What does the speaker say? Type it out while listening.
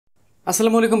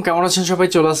আসসালামু আলাইকুম, কেমন আছেন সবাই?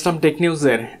 চলে আসলাম টেক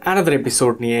নিউজের আনাদার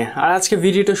এপিসোড নিয়ে। আর আজকে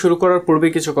ভিডিওটা শুরু করার পূর্বে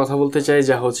কিছু কথা বলতে চাই,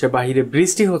 যা হচ্ছে বাহিরে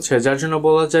বৃষ্টি হচ্ছে, যার জন্য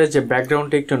বলা যায় যে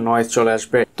ব্যাকগ্রাউন্ডে একটু নয়েজ চলে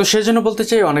আসবে। তো সেজন্য বলতে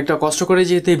চাই অনেকটা কষ্ট করে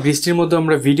যেহেতু এই বৃষ্টির মধ্যে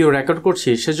আমরা ভিডিও রেকর্ড করছি,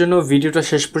 সেজন্য ভিডিওটা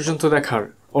শেষ পর্যন্ত দেখার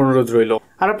অনুরোধ রইল।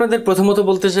 আর আপনাদের প্রথমত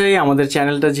বলতে চাই আমাদের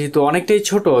চ্যানেলটা যেহেতু অনেকটাই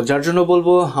ছোট, যার জন্য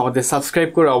বলবো আমাদের সাবস্ক্রাইব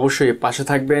করে অবশ্যই পাশে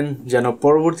থাকবেন, যেন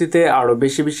পরবর্তীতে আরো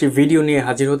বেশি বেশি ভিডিও নিয়ে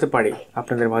হাজির হতে পারি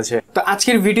আপনাদের মাঝে। তো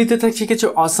আজকের ভিডিওতে থাকছে কিছু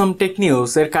অসাম টেক নিউজ।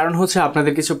 এর কারণ হচ্ছে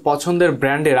আপনাদের কিছু পছন্দের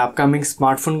ব্র্যান্ডের আপকামিং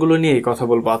স্মার্টফোনগুলো নিয়েই কথা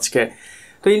বলবো আজকে।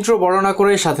 তো ইন্ট্রো বড় না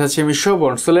করে সাথে আছে আমি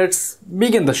Sovan. So let's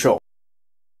begin the show.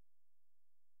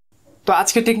 তো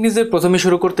আজকে টেক নিউজের প্রথমে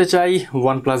শুরু করতে চাই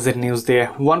ওয়ানপ্লাস এর নিউজ দিয়ে।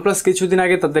 ওয়ানপ্লাস কিছুদিন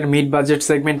আগে তাদের মিড বাজেট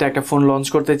সেগমেন্টে একটা ফোন লঞ্চ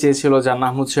করতে চেয়েছিল, যার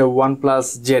নাম হচ্ছে ওয়ানপ্লাস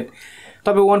জেড।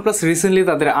 তবে ওয়ানপ্লাস রিসেন্টলি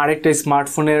তাদের আরেকটা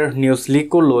স্মার্টফোনের নিউজ লিক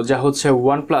করলো, যা হচ্ছে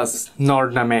ওয়ানপ্লাস নর্ড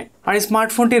নামে। আর এই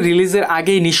স্মার্টফোনটি রিলিজের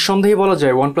আগেই নিঃসন্দেহে বলা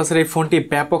যায় ওয়ানপ্লাসের এই ফোনটি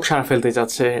ব্যাপক সাড়া ফেলতে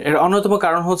যাচ্ছে। এর অন্যতম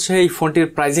কারণ হচ্ছে এই ফোনটির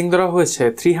প্রাইসিং ধরা হয়েছে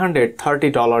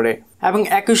 $330 এবং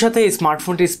একই সাথে এই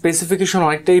স্মার্টফোনটির স্পেসিফিকেশন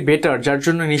অনেকটাই বেটার, যার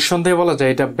জন্য নিঃসন্দেহে বলা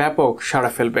যায় এটা ব্যাপক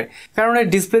সাড়া ফেলবে। কারণ এর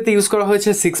ডিসপ্লেতে ইউজ করা হয়েছে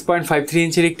 6.53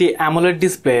 ইঞ্চির একটি অ্যামোলেড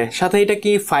ডিসপ্লে। সাথে এটা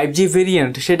কি 5G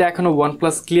ভেরিয়েন্ট সেটা এখনো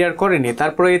ওয়ানপ্লাস ক্লিয়ার করেনি।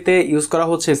 তারপরে এতে ইউজ করা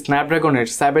হচ্ছে স্ন্যাপড্রাগনের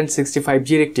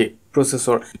 765G'র একটি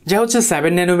প্রসেসর, যা হচ্ছে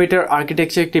 7 ন্যানোমিটার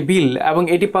আর্কিটেকচার একটি বিল, এবং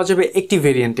এটি পাওয়া যাবে একটি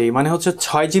ভেরিয়েন্টেই, মানে হচ্ছে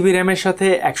 6GB র্যামের সাথে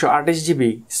 128GB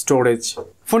স্টোরেজ।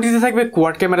 ফোনটিতে থাকবে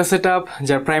কোয়াড ক্যামেরা সেটআপ,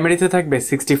 যার প্রাইমারিতে থাকবে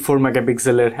 64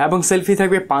 মেগাপিক্সেলের এবং সেলফি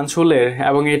থাকবে 5 হোলের,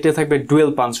 এবং এতে থাকবে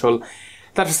ডুয়েল 5 হোল।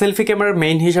 তার সেলফি ক্যামেরার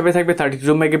মেইন হিসাবে থাকবে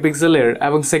 32 মেগাপিক্সেলের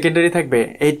এবং সেকেন্ডারি থাকবে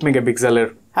 8 মেগাপিক্সেলের।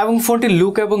 এবং ফোনটির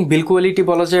লুক এবং বিল কোয়ালিটি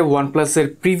বলা যায় ওয়ানপ্লাসের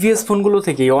প্রিভিয়াস ফোনগুলো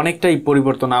থেকে অনেকটাই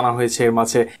পরিবর্তন আনা হয়েছে এর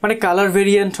মাঝে। মানে কালার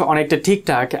ভেরিয়েন্ট অনেকটা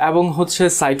ঠিকঠাক, এবং হচ্ছে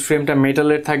সাইড ফ্রেমটা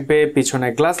মেটালের থাকবে, পিছনে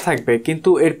গ্লাস থাকবে, কিন্তু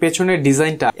এর পেছনের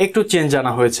ডিজাইনটা একটু চেঞ্জ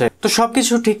আনা হয়েছে। তো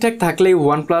সবকিছু ঠিকঠাক থাকলেই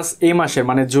ওয়ানপ্লাস এই মাসের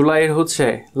মানে জুলাইয়ের হচ্ছে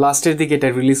লাস্টের দিকে এটা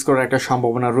রিলিজ করার একটা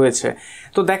সম্ভাবনা রয়েছে।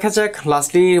 তো দেখা যাক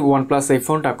লাস্টলি ওয়ানপ্লাস এই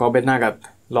ফোনটা কবে নাগাদ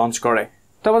লঞ্চ করে।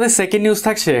 তো আমাদের সেকেন্ড নিউজ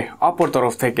থাকছে অপোর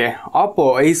তরফ থেকে। অপো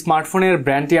এই স্মার্টফোনের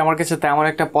ব্র্যান্ডটি আমার কাছে তেমন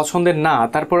একটা পছন্দের না,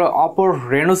 তারপরে অপোর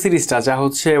রেনো সিরিজটা যা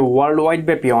হচ্ছে ওয়ার্ল্ড ওয়াইড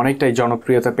ব্যাপী অনেকটাই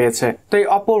জনপ্রিয়তা পেয়েছে। তো এই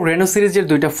অপো রেনো সিরিজের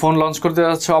দুইটা ফোন লঞ্চ করতে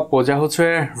যাচ্ছে অপো, যা হচ্ছে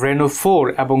রেনো 4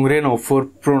 এবং রেনো 4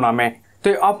 প্রো নামে। তো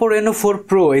এই অপো রেনো 4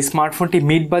 প্রো এই স্মার্টফোনটি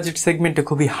মিড বাজেট সেগমেন্টে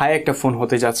খুবই হাই একটা ফোন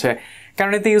হতে যাচ্ছে,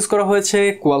 কারণ এতে ইউজ করা হয়েছে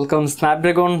কোয়ালকম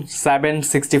স্ন্যাপড্রাগন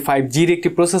 765G'র একটি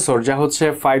প্রসেসর, যা হচ্ছে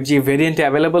 5G ভেরিয়েন্টে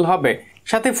অ্যাভেলেবল হবে।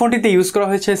 সাথে ফোনটিতে ইউজ করা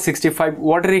হয়েছে 65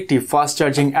 ওয়াটের একটি ফাস্ট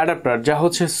চার্জিং অ্যাডাপ্টার, যা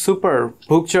হচ্ছে সুপার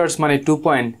বুক চার্জ মানে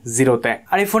 2.0-তে।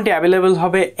 আর এই ফোনটি অ্যাভেলেবল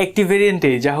হবে একটি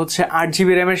ভেরিয়েন্টে, যা হচ্ছে 8GB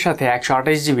র্যামের সাথে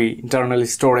 128GB ইন্টারনাল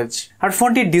স্টোরেজ। আর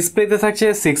ফোনটির ডিসপ্লেতে থাকছে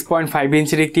 6.5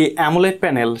 ইঞ্চির একটি অ্যামোলেড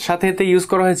প্যানেল। সাথে এতে ইউজ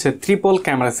করা হয়েছে ট্রিপল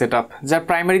ক্যামেরা সেটআপ, যার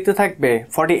প্রাইমারিতে থাকবে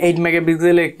 48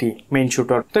 মেগাপিক্সেলের একটি মেইন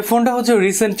শুটার। তো এই ফোনটা হচ্ছে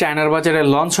রিসেন্ট চায়নার বাজারে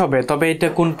লঞ্চ হবে, তবে এটা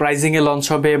কোন প্রাইসিং এ লঞ্চ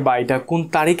হবে বা এটা কোন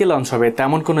তারিখে লঞ্চ হবে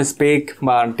তেমন কোনো স্পেক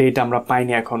বা ডেট আমরা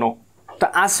পাইনি এখনো। তো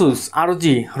আসুস ROG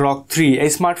ROG 3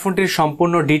 এই স্মার্টফোনটির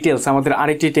সম্পূর্ণ ডিটেলস আমাদের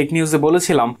আরেকটি টেক নিউজে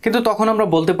বলেছিলাম, কিন্তু তখন আমরা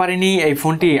বলতে পারিনি এই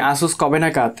ফোনটি আসুস কবে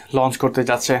নাগাদ লঞ্চ করতে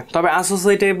যাচ্ছে। তবে আসুস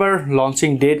এটা এবার লঞ্চিং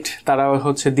ডেট তারা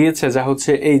হচ্ছে দিয়েছে, যা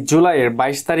হচ্ছে এই জুলাইয়ের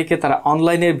 22 তারিখে তারা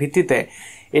অনলাইনের ভিত্তিতে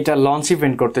এটা লঞ্চ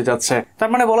ইভেন্ট করতে যাচ্ছে। তার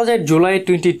মানে বলা যায় জুলাই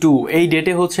 22 এই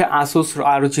ডেটে হচ্ছে আসুস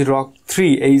ROG ROG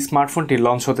 3 এই স্মার্টফোনটি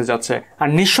লঞ্চ হতে যাচ্ছে। আর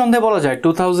নিঃসন্দেহে বলা যায়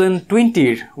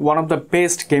 2020-র one of the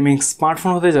best gaming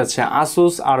smartphone হতে যাচ্ছে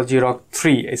আসুস ROG ROG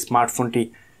 3 এই স্মার্টফোনটি।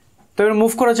 তো এবার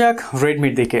মুভ করা যাক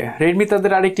রেডমির দিকে। রেডমি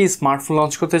তাদের আরেকটি স্মার্টফোন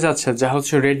লঞ্চ করতে যাচ্ছে, যা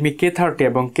হচ্ছে রেডমি K30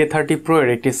 এবং K30 Pro এর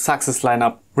একটি সাকসেস লাইন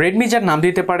আপ। রেডমি যার নাম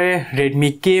দিতে পারে রেডমি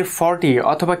K40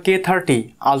 অথবা K30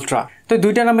 আলট্রা। তো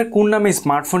দুইটা নামের কোন নামে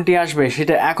স্মার্টফোনটি আসবে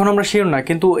সেটা এখন আমরা শিওর না,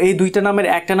 কিন্তু এই দুইটা নামের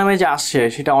একটা নামে যে আসছে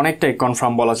সেটা অনেকটাই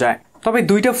কনফার্ম বলা যায়। তবে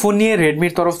দুইটা ফোন নিয়ে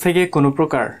রেডমির তরফ থেকে কোনো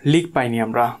প্রকার লিক পাইনি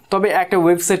আমরা। তবে একটা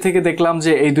ওয়েবসাইট থেকে দেখলাম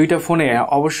যে এই দুইটা ফোনে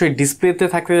অবশ্যই ডিসপ্লেতে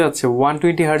থাকতে যাচ্ছে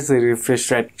 120 হার্টজের রিফ্রেশ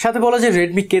রেট। সাথে বলা যায়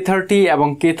রেডমি K30 এবং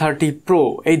K30 Pro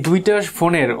এই দুইটা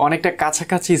ফোনের অনেকটা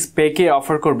কাছাকাছি স্পেকে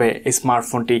অফার করবে এই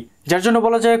স্মার্টফোনটি, যার জন্য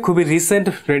বলা যায় খুবই রিসেন্ট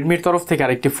রেডমির তরফ থেকে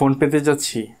আরেকটি ফোন পেতে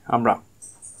যাচ্ছি আমরা।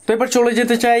 তো এবার চলে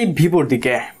যেতে চাই ভিভোর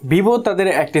দিকে। ভিভো তাদের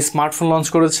একটি স্মার্টফোন লঞ্চ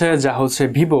করেছে, যা হচ্ছে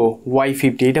ভিভো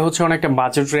Y50। এটা হচ্ছে অনেকটা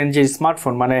বাজেট রেঞ্জের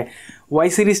স্মার্টফোন, মানে ওয়াই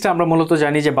সিরিজটা আমরা মূলত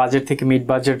জানি যে বাজেট থেকে মিড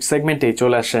বাজেট সেগমেন্টেই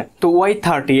চলে আসে। তো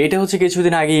Y30 এটা হচ্ছে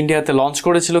কিছুদিন আগে ইন্ডিয়াতে লঞ্চ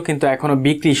করেছিল, কিন্তু এখনো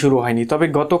বিক্রি শুরু হয়নি। তবে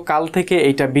গতকাল থেকে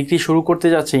এটা বিক্রি শুরু করতে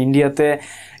যাচ্ছে ইন্ডিয়াতে।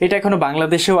 এটা এখনো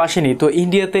বাংলাদেশেও আসেনি। তো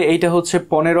ইন্ডিয়াতে এইটা হচ্ছে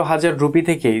 15,000 রুপি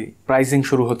থেকেই প্রাইসিং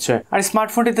শুরু হচ্ছে। আর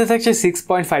স্মার্টফোনটিতে থাকছে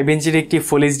 6.5 ইঞ্চির একটি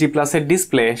ফুল HD প্লাসের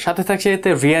ডিসপ্লে, সাথে থাকছে এতে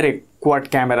রিয়ারে কোয়াড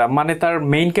ক্যামেরা, মানে তার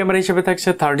মেইন ক্যামেরা হিসেবে থাকছে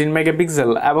 13 মেগাপিক্সেল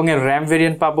এবং এর র্যাম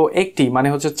ভেরিয়েন্ট পাবো একটি, মানে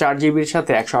হচ্ছে 4 জিবির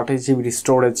সাথে 128 জিবির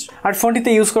স্টোরেজ। আর ফোনটিতে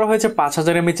ইউজ করা হয়েছে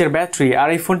 5000 mAh এর ব্যাটারি। আর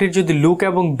এই ফোনটির যদি লুক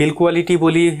এবং বিল্ড কোয়ালিটি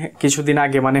বলি, কিছুদিন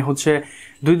আগে মানে হচ্ছে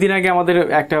 2 দিন আগে আমাদের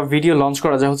একটা ভিডিও লঞ্চ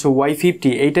করা যায় হচ্ছে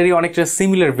Y50, এইটারই অনেকটা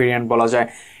সিমিলার ভেরিয়েন্ট বলা যায়।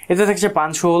 এতে থাকছে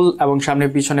পাঞ্চ হোল এবং সামনে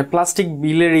পিছনে প্লাস্টিক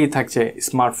বিলেরই থাকছে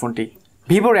স্মার্টফোনটি।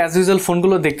 ভিভোর অ্যাজ ইউজুয়াল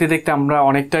ফোনগুলো দেখতে দেখতে আমরা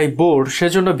অনেকটাই বোর,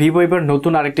 সেজন্য ভিভো এবার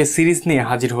নতুন আরেকটি সিরিজ নিয়ে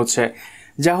হাজির হচ্ছে,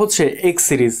 যা হচ্ছে এক্স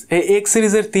সিরিজ। এই এক্স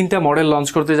সিরিজের 3টা মডেল লঞ্চ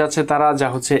করতে যাচ্ছে তারা, যা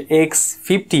হচ্ছে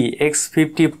X50,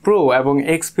 X50 Pro এবং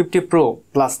X50 Pro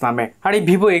Plus নামে। আর এই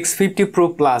ভিভো X50 Pro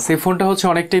Plus এই ফোনটা হচ্ছে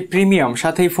অনেকটাই প্রিমিয়াম,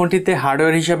 সাথে এই ফোনটিতে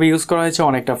হার্ডওয়্যার হিসাবে ইউজ করা হয়েছে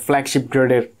অনেকটা ফ্ল্যাগশিপ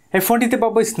গ্রেডের। এই ফোনটিতে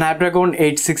পাবো স্ন্যাপড্রাগন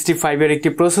 865 এর একটি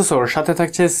প্রসেসর, সাথে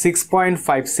থাকছে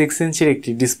 6.56 ইঞ্চির একটি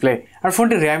ডিসপ্লে। আর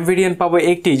ফোনটির র্যাম ভেরিয়েন্ট পাবো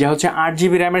একটি, যা হচ্ছে 8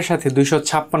 জিবি র্যামের সাথে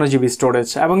 256 জিবি স্টোরেজ,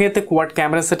 এবং এতে কোয়াড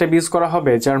ক্যামেরা সেটআপ ইউজ করা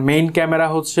হবে, যার মেইন ক্যামেরা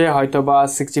হচ্ছে হয়তোবা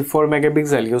 64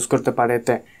 মেগাপিক্সেল ইউজ করতে পারে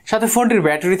এতে। সাথে ফোনটির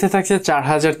ব্যাটারিতে থাকছে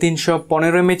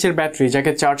 4315 mAh এর ব্যাটারি,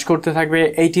 যাকে চার্জ করতে থাকবে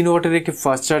 18 ওয়াটের একটি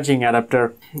ফাস্ট চার্জিং অ্যাডাপ্টার।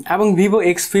 এবং ভিভো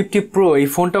X50 Pro এই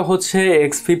ফোনটা হচ্ছে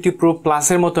X50 Pro Plus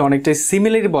এর মতো অনেকটাই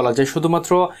সিমিলারই বলা যায়,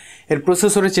 শুধুমাত্র এর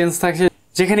প্রসেসরে চেঞ্জ থাকছে,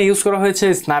 যেখানে ইউজ করা হয়েছে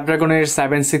স্ন্যাপড্রাগনের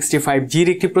 765G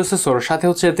একটি প্রসেসর, সাথে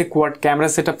হচ্ছে এতে কোয়াড ক্যামেরা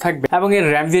সেটআপ থাকবে এবং এর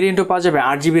র্যাম ভেরিয়েন্টও পাওয়া যাবে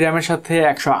 8 জিবি র্যামের সাথে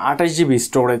 128 জিবি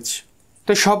স্টোরেজ।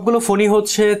 তো সবগুলো ফোনই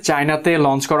হচ্ছে চায়নাতে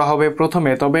লঞ্চ করা হবে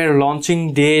প্রথমে, তবে এর লঞ্চিং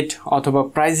ডেট অথবা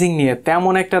প্রাইসিং নিয়ে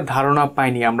তেমন একটা ধারণা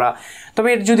পাইনি আমরা। তবে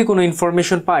এর যদি কোনো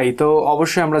ইনফরমেশন পাই তো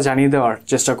অবশ্যই আমরা জানিয়ে দেওয়ার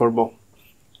চেষ্টা করব।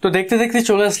 তো দেখতে দেখতে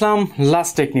চলে আসলাম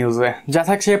লাস্ট টেক নিউজে, যা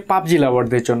থাকছে পাবজি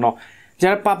লাভারদের জন্য।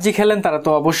 যারা পাবজি খেলেন তারা তো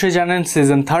অবশ্যই জানেন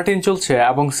সিজন 13 চলছে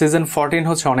এবং সিজন 14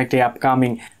 হচ্ছে অনেকটাই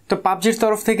আপকামিং। তো পাবজির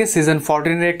তরফ থেকে সিজন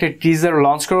 14 এর একটা টিজার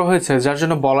লঞ্চ করা হয়েছে, যার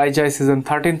জন্য বলাই যায় সিজন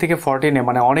 13 থেকে 14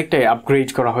 মানে অনেকটাই আপগ্রেড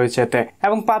করা হয়েছে এতে।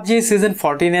 এবং পাবজি সিজন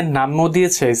 14 এর নামও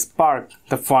দিয়েছে স্পার্ক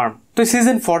দ্য ফার্ম। তো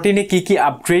সিজন 14 এ কি কি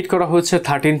আপগ্রেড করা হয়েছে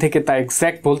 13 থেকে তা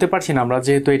এক্স্যাক্ট বলতে পারছি না আমরা,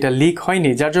 যেহেতু এটা লিক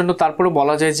হয়নি, যার জন্য তারপরে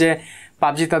বলা যায় যে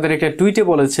পাবজি তাদের একটা টুইটে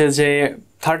বলেছে যে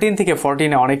 13 থেকে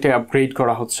 14 অনেকটাই আপগ্রেড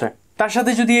করা হচ্ছে। তার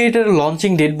সাথে যদি এটার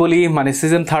লঞ্চিং ডেট বলি, মানে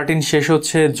সিজন 13 শেষ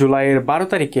হচ্ছে জুলাইয়ের 12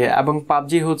 তারিখে এবং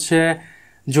পাবজি হচ্ছে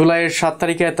জুলাইয়ের 7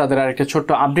 তারিখে তাদের আরেকটা ছোট্ট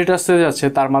আপডেট আসতে যাচ্ছে,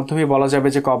 তার মাধ্যমে বলা যাবে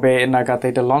যে কবে নাগাদ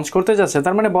এটা লঞ্চ করতে যাচ্ছে।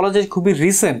 তার মানে বলা যায় খুবই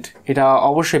রিসেন্ট এটা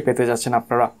অবশ্যই পেতে যাচ্ছেন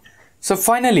আপনারা। সো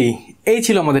ফাইনালি এই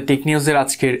ছিল আমাদের টেক নিউজের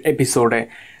আজকের এপিসোডে।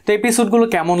 তো এপিসোডগুলো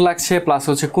কেমন লাগছে প্লাস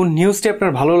হচ্ছে কোন নিউজটি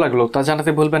আপনার ভালো লাগলো তা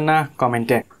জানাতে ভুলবেন না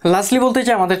কমেন্টে। লাস্টলি বলতে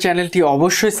চাই আমাদের চ্যানেলটি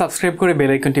অবশ্যই সাবস্ক্রাইব করে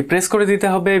বেল আইকনটি প্রেস করে দিতে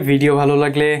হবে, ভিডিও ভালো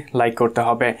লাগলে লাইক করতে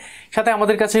হবে। সাথে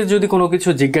আমাদের কাছে যদি কোনো কিছু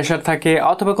জিজ্ঞাসার থাকে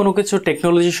অথবা কোনো কিছু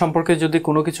টেকনোলজি সম্পর্কে যদি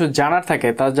কোনো কিছু জানার থাকে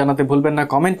তা জানাতে ভুলবেন না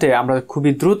কমেন্টে, আমরা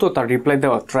খুবই দ্রুত তার রিপ্লাই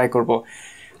দেওয়ার ট্রাই করব।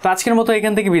 তো আজকের মতো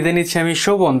এখান থেকে বিদায় নিচ্ছি আমি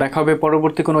শোভন, দেখা হবে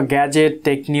পরবর্তী কোনো গ্যাজেট,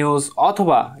 টেক নিউজ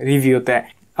অথবা রিভিউতে।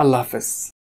 আল্লাহ হাফেজ।